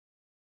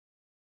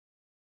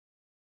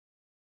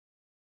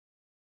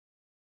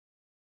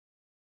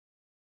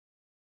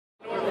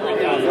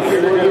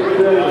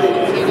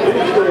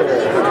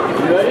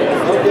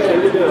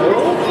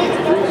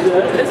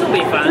This will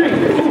be fun. 3, 2,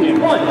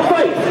 1,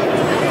 fight!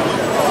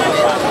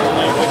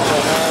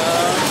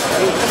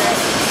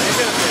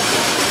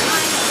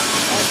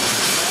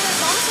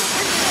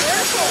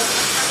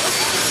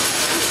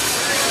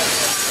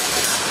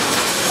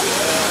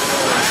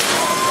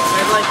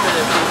 I'd like to.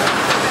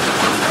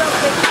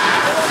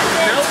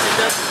 Nope, it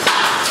doesn't.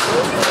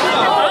 Oh!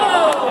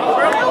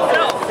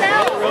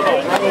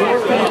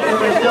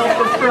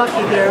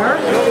 Self-destructed there.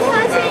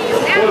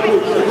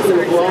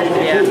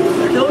 Yeah.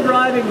 Still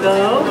driving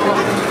though.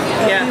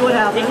 Let's see what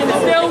happens. He can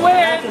still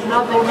win. It's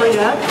not over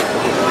yet.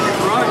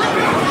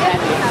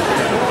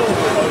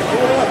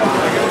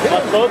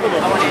 Both of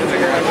them.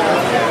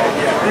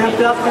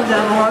 Amped up and having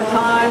a hard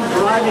time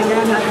driving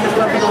in, having to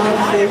flip it on at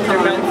the same Their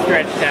time. belt's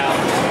stretched out.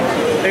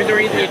 There's a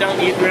reason you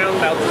don't use ground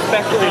belts,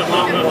 especially on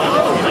long ones.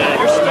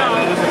 You're stuck.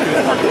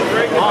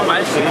 Oh,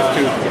 my shoes.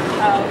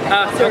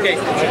 Okay.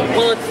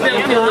 Well, it's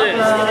still too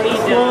loose.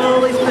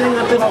 Slowly spinning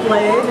up this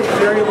blade. It's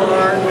very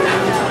large.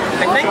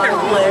 I think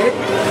blade.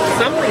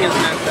 Something is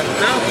messed up.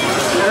 No.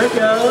 There it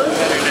goes.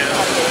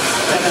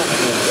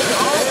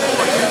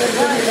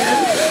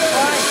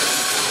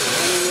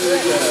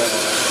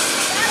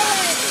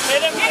 Hit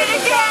him from the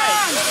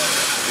side.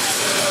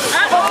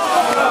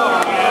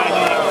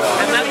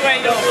 And that's why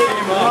you don't lose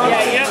anymore.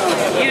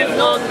 Yeah, use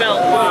long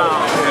belt. Wow.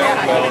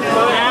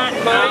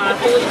 Mine, the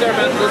pulleys are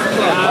about this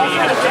close.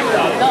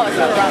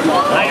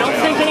 I don't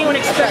think anyone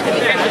expected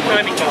that. The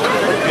timing belt.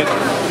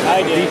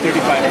 I did.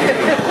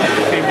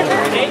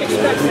 D35. Nate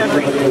expects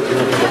everything.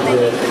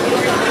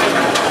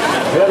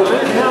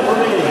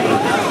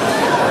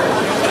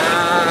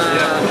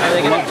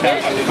 Okay,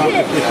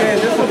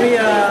 this will be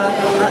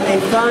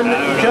a fun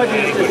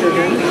judges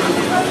decision.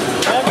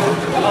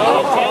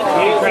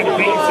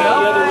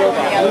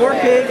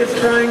 Warpig is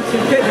trying to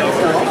hit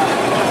himself.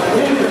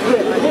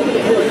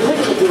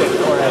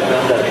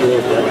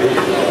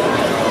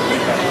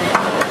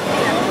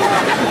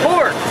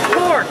 Pork!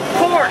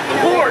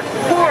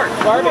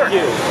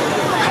 Barbecue.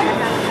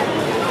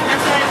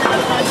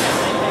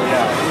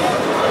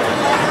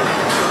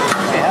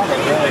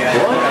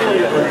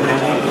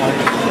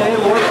 Okay,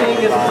 Warpig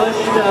is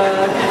pushed,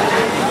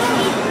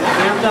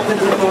 amped up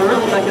into the corner.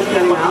 Looks like it's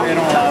getting out. They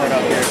don't allow it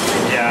up here.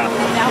 Yeah.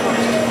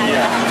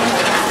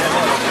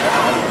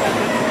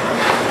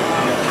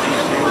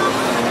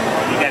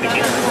 You gotta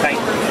get tight.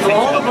 So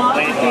all the bots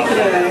you see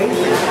today,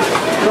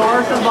 there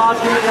are some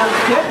bots who have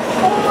kicks,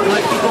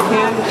 which people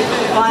can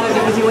find as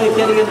an easy way of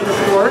getting into the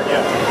sport.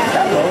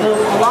 So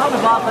a lot of the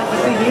bots like you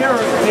see here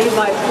are made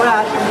by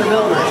scratch from the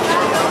builders.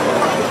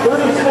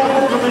 30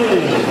 seconds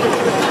remaining.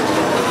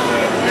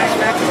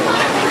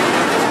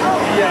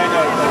 Yeah, I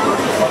know.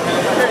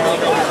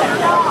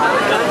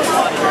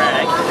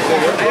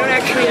 I don't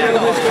actually know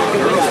this one.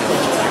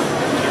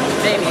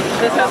 Maybe.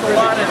 This has a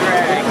lot of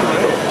drag.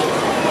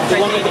 The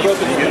one with the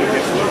broken skin.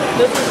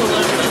 This is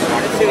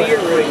aluminum. It's a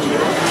year range.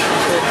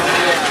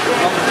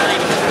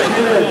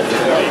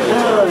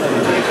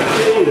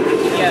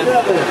 Yeah.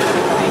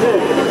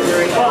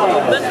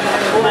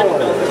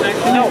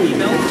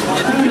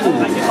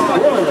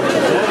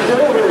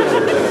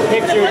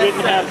 Picture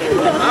didn't happen.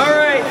 All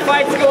right,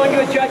 fight's going to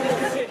a judge's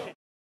decision.